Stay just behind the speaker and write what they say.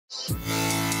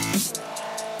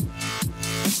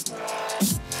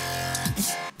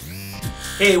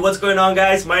Hey, what's going on,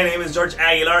 guys? My name is George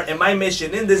Aguilar, and my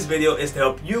mission in this video is to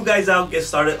help you guys out get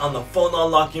started on the phone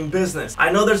unlocking business.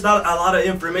 I know there's not a lot of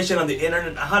information on the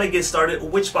internet on how to get started,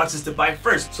 which boxes to buy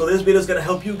first, so this video is going to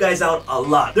help you guys out a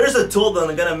lot. There's a tool that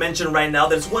I'm going to mention right now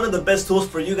that's one of the best tools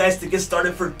for you guys to get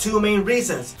started for two main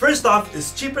reasons. First off,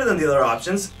 it's cheaper than the other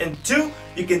options, and two,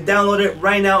 you can download it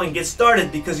right now and get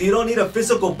started because you don't need a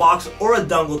physical box or a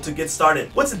dongle to get started.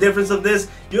 What's the difference of this?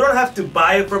 You don't have to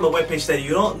buy it from a webpage that you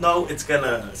don't know it's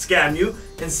gonna scam you.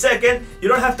 And second, you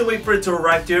don't have to wait for it to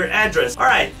arrive to your address.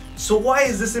 Alright, so why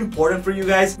is this important for you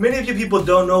guys? Many of you people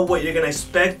don't know what you're gonna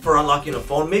expect for unlocking a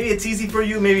phone. Maybe it's easy for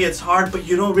you, maybe it's hard, but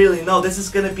you don't really know. This is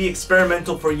gonna be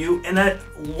experimental for you, and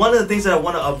one of the things that I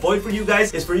want to avoid for you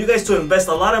guys is for you guys to invest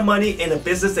a lot of money in a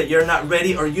business that you're not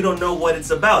ready or you don't know what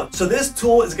it's about. So this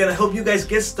tool is gonna help you guys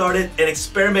get started and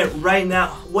experiment right now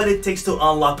what it takes to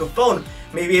unlock a phone.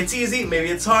 Maybe it's easy, maybe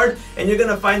it's hard, and you're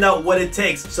gonna find out what it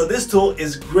takes. So this tool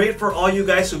is great for all you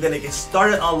guys who are gonna get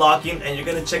started unlocking, and you're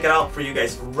gonna check it out for you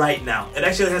guys right now. It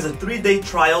actually has a 3-day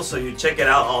trial, so you check it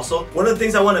out also. One of the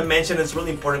things I want to mention is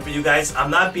really important for you guys.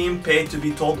 I'm not being paid to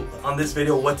be told on this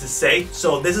video what to say.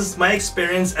 So this is my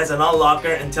experience as an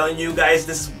unlocker and telling you guys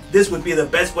this would be the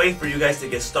best way for you guys to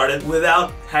get started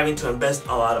without having to invest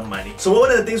a lot of money. So one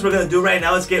of the things we're gonna do right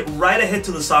now is get right ahead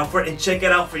to the software and check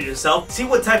it out for yourself. See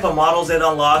what type of models it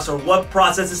unlocks or what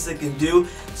processes it can do.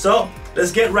 So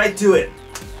let's get right to it.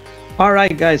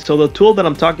 Alright guys, so the tool that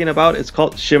I'm talking about is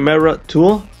called Chimera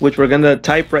tool, which we're gonna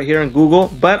type right here in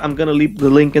Google, but I'm gonna leave the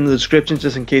link in the description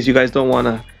just in case you guys don't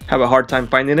wanna have a hard time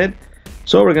finding it.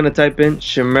 So we're gonna type in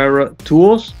Chimera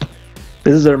tools.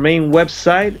 This is our main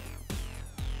website.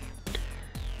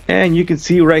 And you can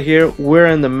see right here, we're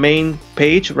in the main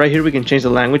page. Right here, we can change the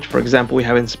language. For example, we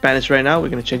have in Spanish right now. We're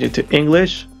going to change it to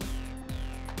English.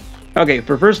 Okay,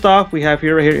 for first off, we have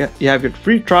here, right here, you have your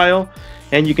free trial,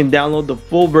 and you can download the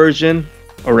full version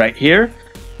right here,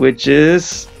 which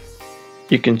is,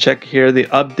 you can check here the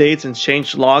updates and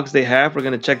change logs they have. We're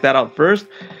going to check that out first.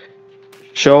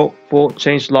 Show full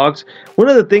change logs. One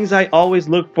of the things I always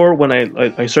look for when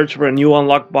I search for a new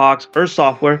unlock box or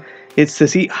software is to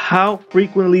see how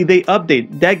frequently they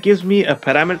update. That gives me a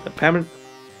parameter.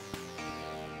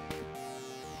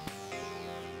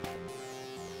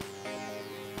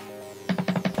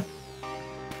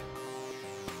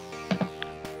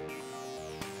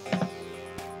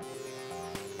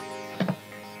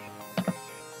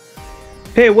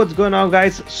 Hey, what's going on,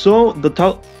 guys? So the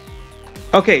tool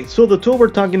we're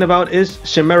talking about is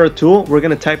Chimera tool. We're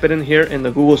gonna type it in here in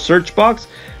the Google search box.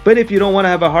 But if you don't want to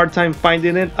have a hard time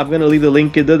finding it, I'm going to leave the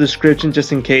link in the description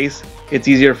just in case it's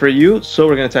easier for you. So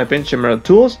we're going to type in Chimera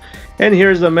tools, and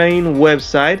here's the main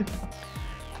website.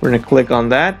 We're going to click on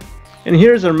that, and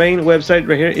here's our main website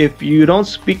right here. If you don't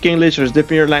speak English or is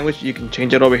different in your language, you can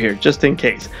change it over here just in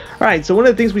case. All right, so one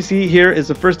of the things we see here is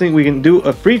the first thing we can do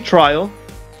a free trial.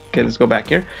 Okay, let's go back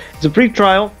here. It's a free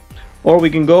trial, or we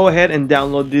can go ahead and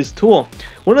download this tool.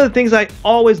 One of the things I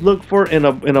always look for in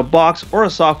a box or a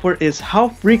software is how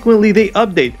frequently they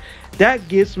update. That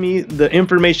gives me the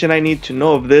information I need to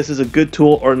know if this is a good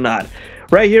tool or not.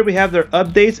 Right here we have their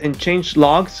updates and change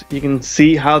logs. You can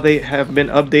see how they have been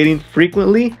updating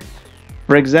frequently.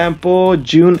 For example,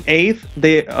 June 8th,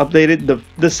 they updated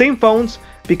the same phones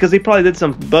because they probably did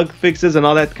some bug fixes and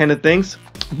all that kind of things.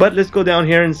 But let's go down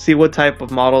here and see what type of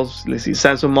models. Let's see,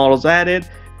 Samsung models added.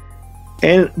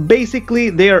 And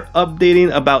basically they are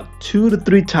updating about 2 to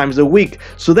 3 times a week,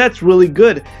 so that's really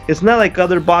good. It's not like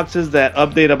other boxes that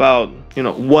update about, you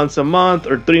know, once a month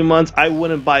or 3 months. I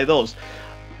wouldn't buy those.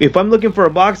 If I'm looking for a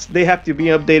box, they have to be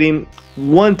updating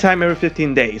 1 time every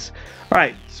 15 days. All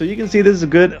right, so you can see this is a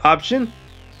good option.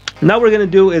 Now what we're gonna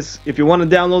do is, if you want to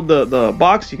download the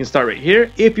box, you can start right here.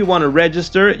 If you want to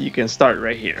register, you can start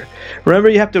right here.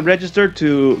 Remember, you have to register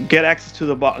to get access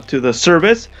to the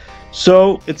service.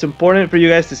 So it's important for you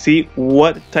guys to see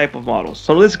what type of models.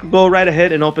 So let's go right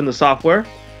ahead and open the software.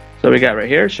 So we got right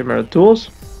here, Chimera tools.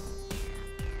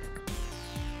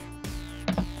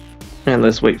 And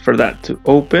let's wait for that to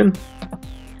open.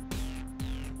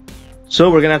 So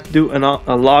we're gonna have to do a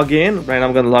login. Right now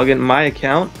I'm gonna log in my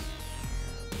account.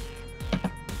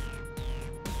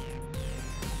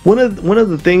 One of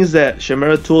the things that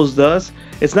Chimera tools does,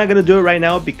 it's not gonna do it right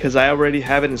now because I already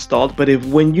have it installed, but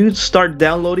when you start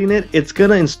downloading it, it's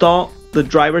gonna install the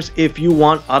drivers if you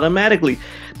want automatically.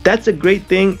 That's a great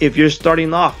thing if you're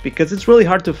starting off, because it's really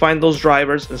hard to find those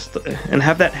drivers and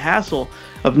have that hassle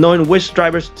of knowing which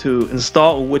drivers to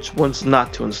install, which ones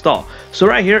not to install. So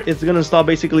right here, it's going to install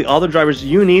basically all the drivers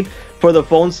you need for the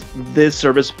phones this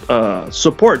service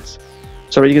supports.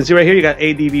 So you can see right here, you got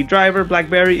ADV driver,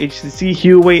 BlackBerry, HTC,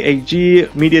 Huawei, AG,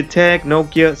 MediaTek,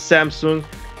 Nokia, Samsung,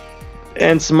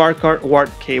 and smart card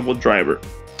WART cable driver.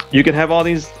 You can have all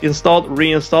these installed,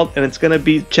 reinstalled, and it's going to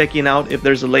be checking out if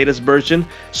there's the latest version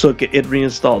so get it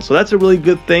reinstalled. So that's a really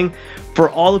good thing for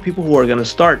all the people who are going to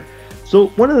start. So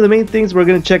one of the main things we're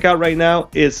going to check out right now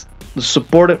is the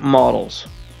supported models.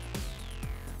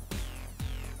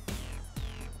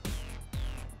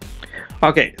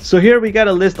 Okay, so here we got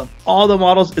a list of all the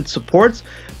models it supports,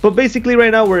 but basically right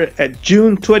now we're at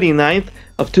June 29th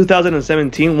of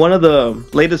 2017. One of the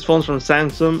latest phones from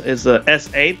Samsung is the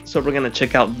S8, so we're going to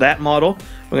check out that model.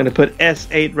 We're going to put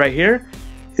S8 right here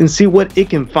and see what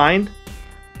it can find.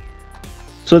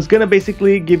 So it's going to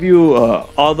basically give you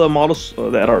all the models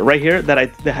that are right here that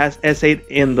has S8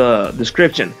 in the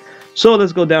description. So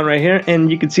let's go down right here,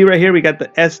 and you can see right here we got the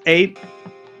S8.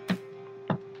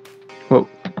 Whoa.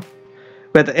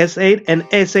 We have the S8 and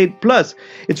S8 Plus.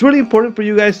 It's really important for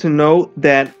you guys to know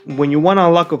that when you want to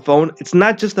unlock a phone, it's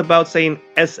not just about saying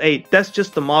S8. That's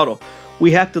just the model. We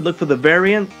have to look for the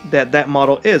variant that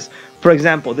model is. For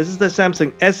example, this is the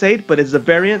Samsung S8, but it's the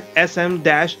variant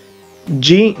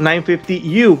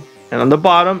SM-G950U. And on the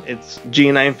bottom, it's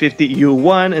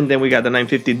G950U1, and then we got the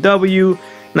 950W,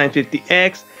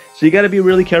 950X. So you got to be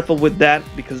really careful with that,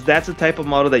 because that's the type of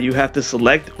model that you have to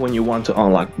select when you want to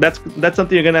unlock. That's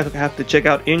something you're gonna have to check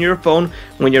out in your phone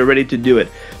when you're ready to do it.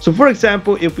 So for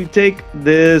example, if we take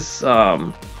this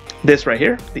this right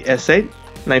here, the S8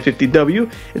 950W,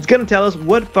 it's gonna tell us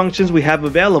what functions we have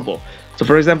available. So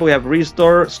for example, we have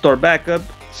restore, store backup,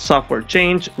 software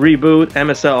change, reboot,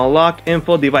 MSL Unlock,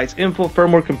 info, device info,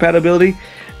 firmware compatibility,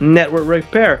 network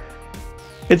repair.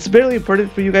 It's very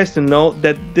important for you guys to know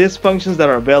that these functions that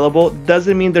are available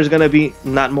doesn't mean there's going to be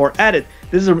not more added.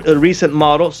 This is a recent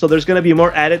model, so there's going to be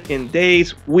more added in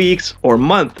days, weeks, or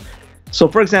month. So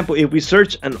for example, if we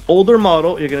search an older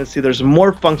model, you're going to see there's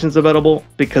more functions available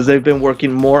because they've been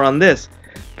working more on this.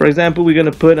 For example, we're going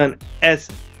to put an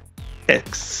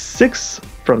SX6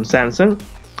 from Samsung,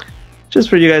 just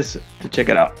for you guys to check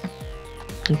it out.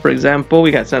 For example,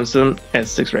 we got Samsung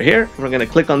S6 right here. We're going to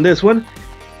click on this one.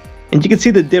 And you can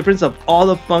see the difference of all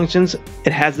the functions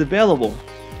it has available.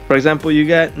 For example, you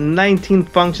got 19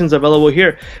 functions available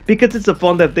here because it's a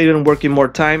phone that they've been working more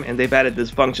time and they've added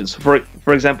these functions. For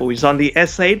example, we saw on the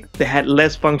S8, they had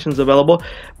less functions available,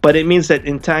 but it means that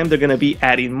in time they're going to be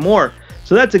adding more.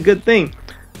 So that's a good thing.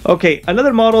 Okay,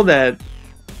 another model that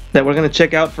we're going to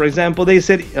check out, for example, they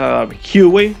said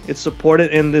Huawei, it's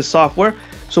supported in this software.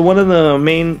 So one of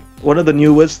the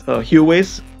newest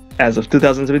Huawei's as of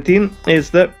 2017 is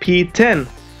the P10.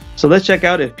 So let's check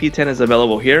out if P10 is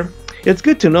available here. It's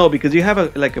good to know because you have a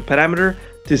parameter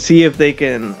to see if they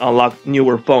can unlock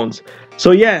newer phones.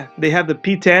 So yeah, they have the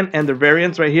P10 and the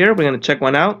variants right here. We're going to check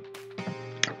one out.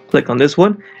 Click on this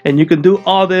one, and you can do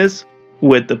all this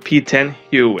with the P10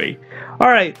 Huawei.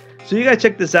 Alright, so you guys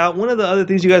check this out. One of the other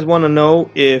things you guys want to know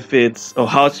if it's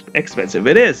how expensive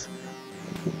it is.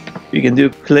 You can do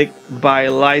click buy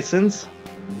license.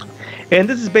 And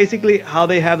this is basically how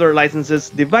they have their licenses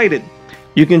divided.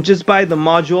 You can just buy the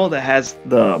module that has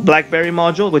the BlackBerry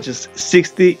module, which is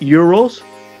 60 euros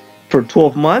for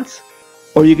 12 months.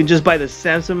 Or you can just buy the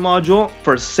Samsung module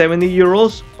for 70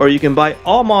 euros. Or you can buy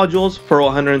all modules for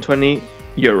 120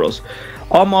 euros.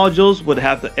 All modules would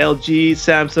have the LG,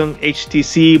 Samsung,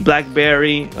 HTC,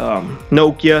 BlackBerry,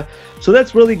 Nokia. So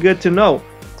that's really good to know.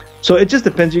 So it just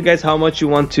depends you guys how much you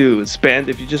want to spend.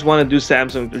 If you just want to do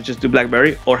Samsung or just do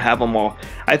BlackBerry or have them all.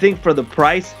 I think for the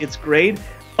price, it's great.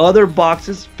 Other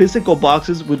boxes, physical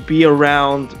boxes, would be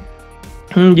around,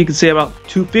 you can say about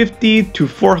 250 to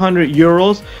 400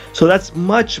 euros. So that's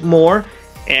much more.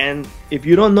 And if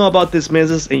you don't know about this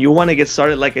business and you want to get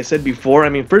started, like I said before, I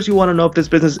mean, first you want to know if this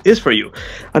business is for you.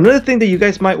 Another thing that you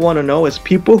guys might want to know is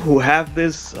people who have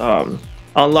this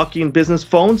unlocking business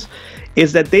phones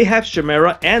is that they have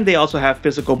Chimera and they also have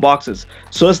physical boxes.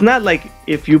 So it's not like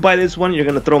if you buy this one, you're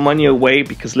going to throw money away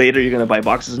because later you're going to buy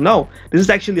boxes. No, this is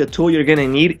actually a tool you're going to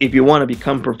need if you want to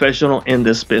become professional in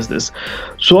this business.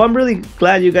 So I'm really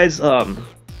glad you guys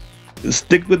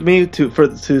stick with me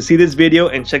to see this video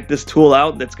and check this tool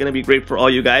out. That's going to be great for all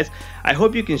you guys. I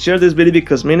hope you can share this video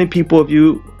because many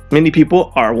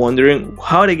people are wondering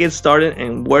how to get started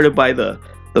and where to buy the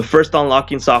first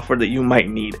unlocking software that you might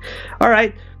need.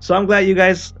 Alright, so I'm glad you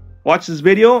guys watched this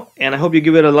video, and I hope you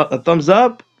give it a thumbs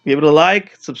up, give it a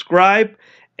like, subscribe,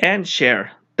 and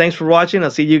share. Thanks for watching.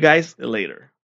 I'll see you guys later.